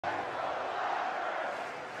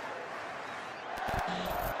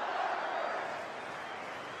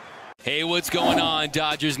Hey, what's going on,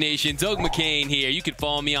 Dodgers Nation? Doug McCain here. You can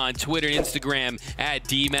follow me on Twitter and Instagram at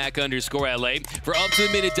DMac_LA. For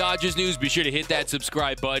up-to-the-minute Dodgers news, be sure to hit that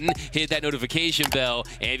subscribe button, hit that notification bell,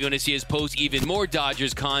 and if you want to see us post even more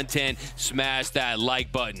Dodgers content, smash that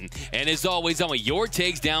like button. And as always, I want your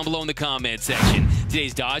takes down below in the comment section.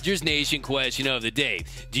 Today's Dodgers Nation question of the day: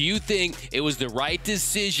 do you think it was the right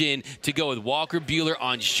decision to go with Walker Buehler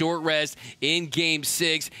on short rest in Game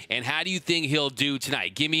 6? And how do you think he'll do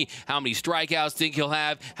tonight? Give me how many strikeouts think he'll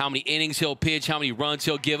have, how many innings he'll pitch, how many runs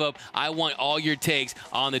he'll give up. I want all your takes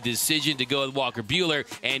on the decision to go with Walker Buehler.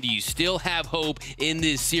 And do you still have hope in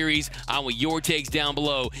this series? I want your takes down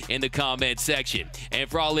below in the comment section. And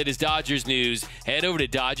for all latest Dodgers news, head over to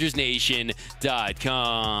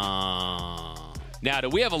DodgersNation.com. Now, do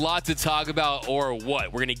we have a lot to talk about or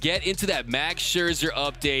what? We're going to get into that Max Scherzer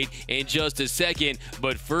update in just a second.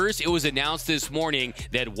 But first, it was announced this morning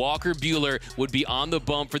that Walker Buehler would be on the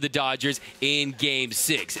bump for the Dodgers in Game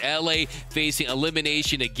 6. LA facing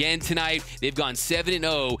elimination again tonight. They've gone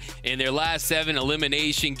 7-0 in their last 7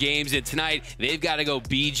 elimination games. And tonight, they've got to go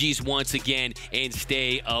Bee Gees once again and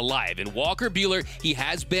stay alive. And Walker Buehler, he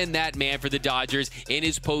has been that man for the Dodgers in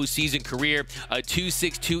his postseason career. A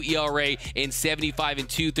 2.62 ERA in 75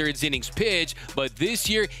 2/3 innings pitched, but this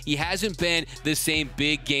year he hasn't been the same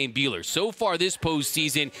big game Buehler. So far this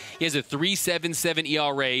postseason, he has a 3.77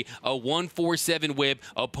 ERA, a 1.47 whip.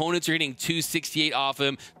 Opponents are hitting 268 off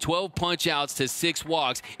him, 12 punch outs to 6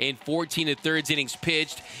 walks in 14 1/3 innings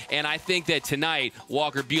pitched. And I think that tonight,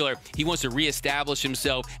 Walker Buehler, he wants to reestablish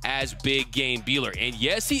himself as big game Buehler. And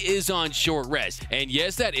yes, he is on short rest. And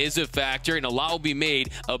yes, that is a factor, and a lot will be made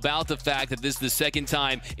about the fact that this is the second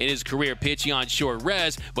time in his career pitching on short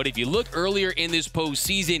rest. But if you look earlier in this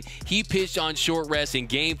postseason, he pitched on short rest in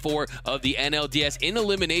Game 4 of the NLCS in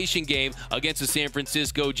elimination game against the San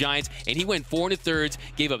Francisco Giants, and he went 4 1/3,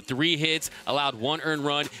 gave up 3 hits, allowed 1 earned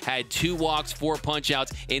run, had 2 walks, 4 punch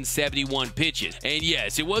outs in 71 pitches. And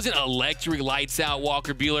yes, it wasn't electric lights out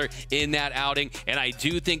Walker Buehler in that outing, and I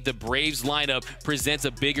do think the Braves lineup presents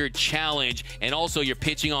a bigger challenge, and also you're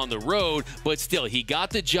pitching on the road, but still, he got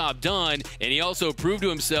the job done, and he also proved to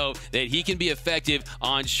himself that he can be effective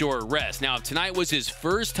on short rest. Now, if tonight was his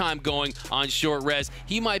first time going on short rest,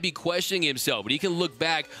 he might be questioning himself, but he can look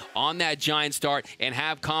back on that Giant start and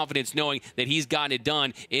have confidence knowing that he's gotten it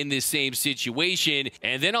done in this same situation.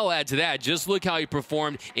 And then I'll add to that, just look how he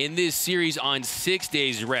performed in this series on 6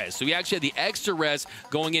 days rest. So he actually had the extra rest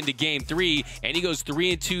going into Game 3, and he goes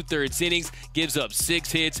 3 2/3 innings, gives up 6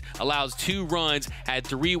 hits, allows 2 runs, had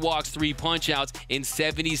 3 walks, 3 punch outs in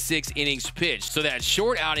 76 innings pitched. So that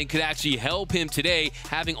short outing could actually help him today,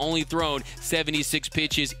 having only thrown 76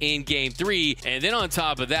 pitches in Game 3. And then on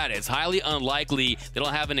top of that, it's highly unlikely that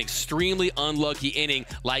he'll have an extremely unlucky inning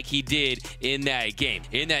like he did in that game.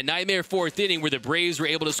 In that nightmare 4th inning where the Braves were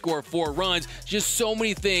able to score 4 runs, just so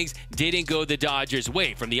many things didn't go the Dodgers'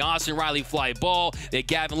 way. From the Austin Riley fly ball that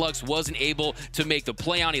Gavin Lux wasn't able to make the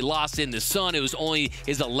play on, he lost in the sun. It was only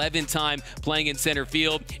his 11th time playing in center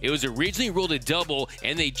field. It was originally ruled a double,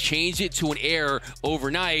 and they changed it to an error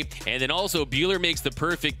overnight. And then also Buehler makes the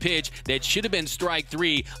perfect pitch that should have been strike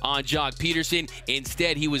 3 on Jock Peterson.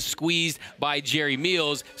 Instead, he was squeezed by Jerry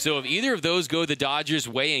Meals. So if either of those go the Dodgers'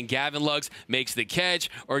 way and Gavin Lux makes the catch,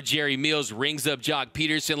 or Jerry Meals rings up Jock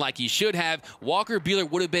Peterson like he should have, Walker Buehler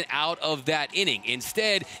would have been out of that inning.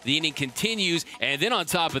 Instead, the inning continues, and then on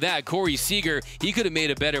top of that, Corey Seager, he could have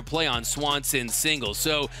made a better play on Swanson's single.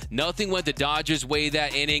 So nothing went the Dodgers' way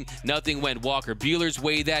that inning. Nothing went Walker Buehler's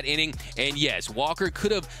way that inning. And yes, Walker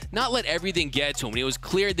could have not let everything get to him. It was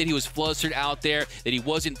clear that he was flustered out there, that he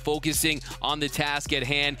wasn't focusing on the task at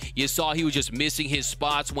hand. You saw he was just missing his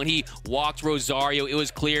spots. When he walked Rosario, it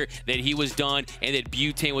was clear that he was done and that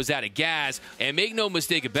Butane was out of gas. And make no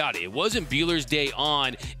mistake about it, it wasn't Buehler's day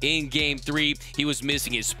on in Game 3. He was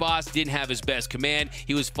missing his spots, didn't have his best command.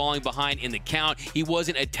 He was falling behind in the count. He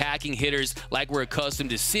wasn't attacking hitters like we're accustomed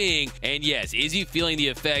to seeing. And yes, is he feeling the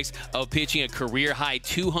effects of pitching a career-high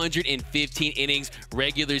 215 innings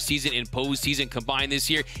regular season and postseason combined this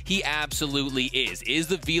year? He absolutely is. Is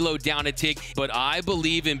the velo down a tick? But I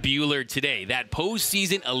believe in Buehler today. That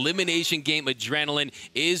postseason elimination game adrenaline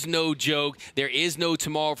is no joke. There is no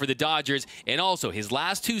tomorrow for the Dodgers. And also, his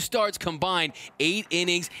last 2 starts combined 8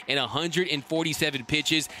 innings and 147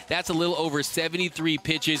 pitches. That's a little over 73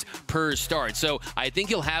 pitches per start. So I think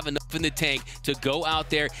he'll have enough in the tank to go out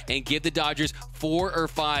there and give the Dodgers 4 or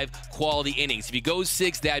 5 quality innings. If you go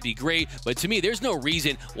 6, that'd be great. But to me, there's no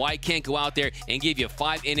reason why he can't go out there and give you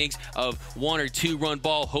 5 innings of 1 or 2 run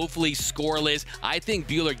ball, hopefully scoreless. I think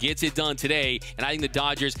Buehler gets it done today, and I think the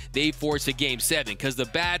Dodgers, they force a Game 7 because the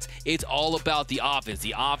bats, it's all about the offense.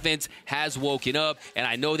 The offense has woken up, and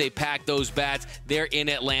I know they packed those bats. They're in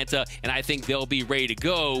Atlanta, and I think they'll be ready to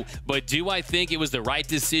go. But do I think it was the right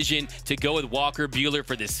decision to go with Walker Buehler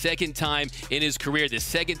for the second time in his career, the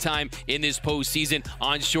second time in this postseason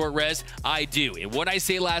on short rest? I do. And what I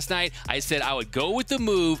say last night, I said I would go with the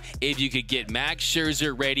move if you could get Max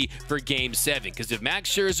Scherzer ready for Game 7. Because if Max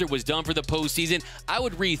Scherzer was done for the postseason, I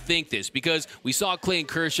would rethink this, because we saw Clayton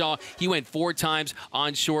Kershaw. He went 4 times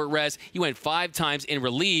on short rest. He went 5 times in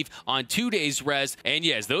relief on 2 days rest. And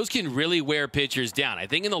yes, those can really wear pitchers down. I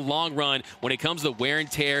think in the long run, when it comes to wear and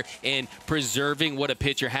tear and preserving what a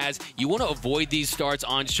pitcher has, you want to avoid these starts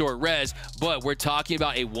on short rest. But we're talking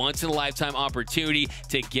about a once-in-a-lifetime opportunity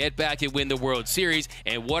to get back and win the World Series.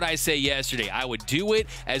 And what I say yesterday, I would do it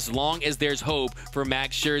as long as there's hope for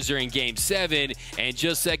Max Scherzer in Game 7. And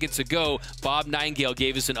just seconds ago, Bob Nightingale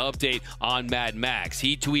gave us an update on Mad Max.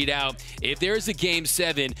 He tweeted out, if there's a Game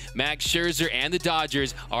 7, Max Scherzer and the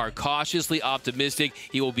Dodgers are cautiously optimistic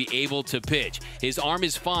he will be able to pitch. His arm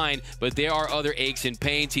is fine, but there are other aches and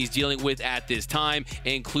pains he's dealing with at this time,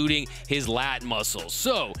 including his lat muscles.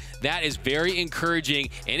 So that is very encouraging,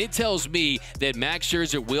 and it tells me that Max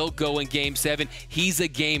Scherzer will go in Game 7. He's a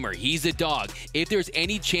gamer. He's a dog. If there's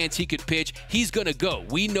any chance he could pitch, he's going to go.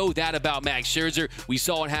 We know that about Max Scherzer. We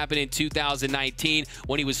saw it happen in 2019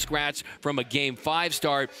 when he was scratched from a Game 5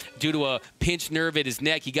 start due to a pinched nerve at his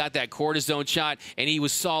neck. He got that cortisone shot, and he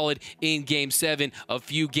was solid in Game 7 a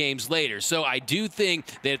few games later. So I do think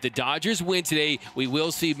that if the Dodgers win today, we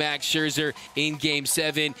will see Max Scherzer in Game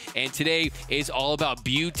 7. And today is all about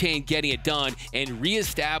Butane getting it done and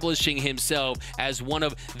reestablishing himself as one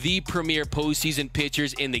of the premier postseason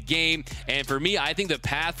pitchers in the game. And for me, I think the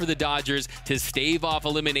path for the Dodgers to stave off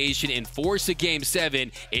elimination and force a Game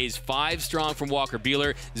 7 is 5 strong from Walker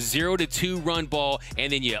Buehler, 0-2 run ball,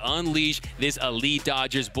 and then you unleash this elite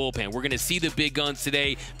Dodgers bullpen. We're going to see the big guns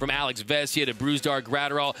today, from Alex Vesia to Brusdar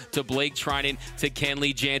Graterol to Blake Trinan to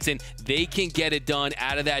Kenley Jansen. They can get it done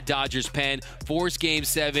out of that Dodgers pen, force Game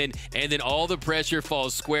 7, and then all the pressure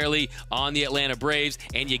falls squarely on the Atlanta Braves,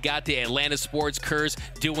 and you got the Atlanta sports curse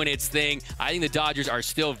doing its thing. I think the Dodgers are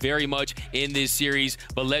still very much in this series,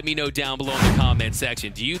 but let me know down below in the comment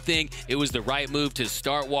section. Do you think it was the right move to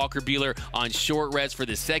start Walker Buehler on short rest for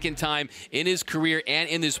the second time in his career and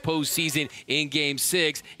in this postseason in Game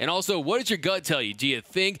 6? And also, what does your gut tell you? Do you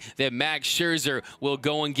think that Max Scherzer will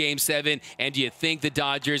go in Game 7? And do you think the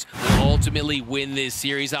Dodgers will ultimately win this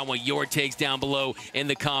series? I want your takes down below in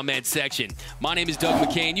the comment section. My name is Doug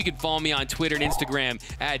McCain. You can follow me on Twitter and Instagram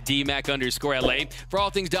at DMac_LA. For all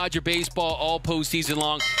things Dodger baseball all postseason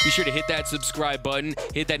long, be sure to hit that subscribe button,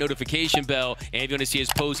 hit that notification bell, and if you want to see us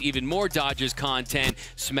post even more Dodgers content,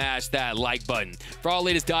 smash that like button. For all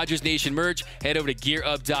latest Dodgers Nation merch, head over to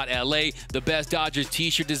gearup.la. The best Dodgers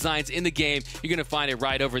t-shirt designs in the game, you're going to find it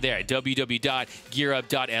right over there at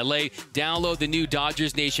www.gearup.la. Download the new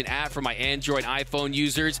Dodgers Nation app for my Android iPhone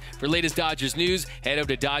users. For latest Dodgers news, head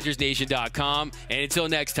over to DodgersNation.com. And until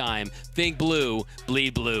next time, think blue,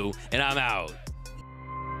 bleed blue, and I'm out.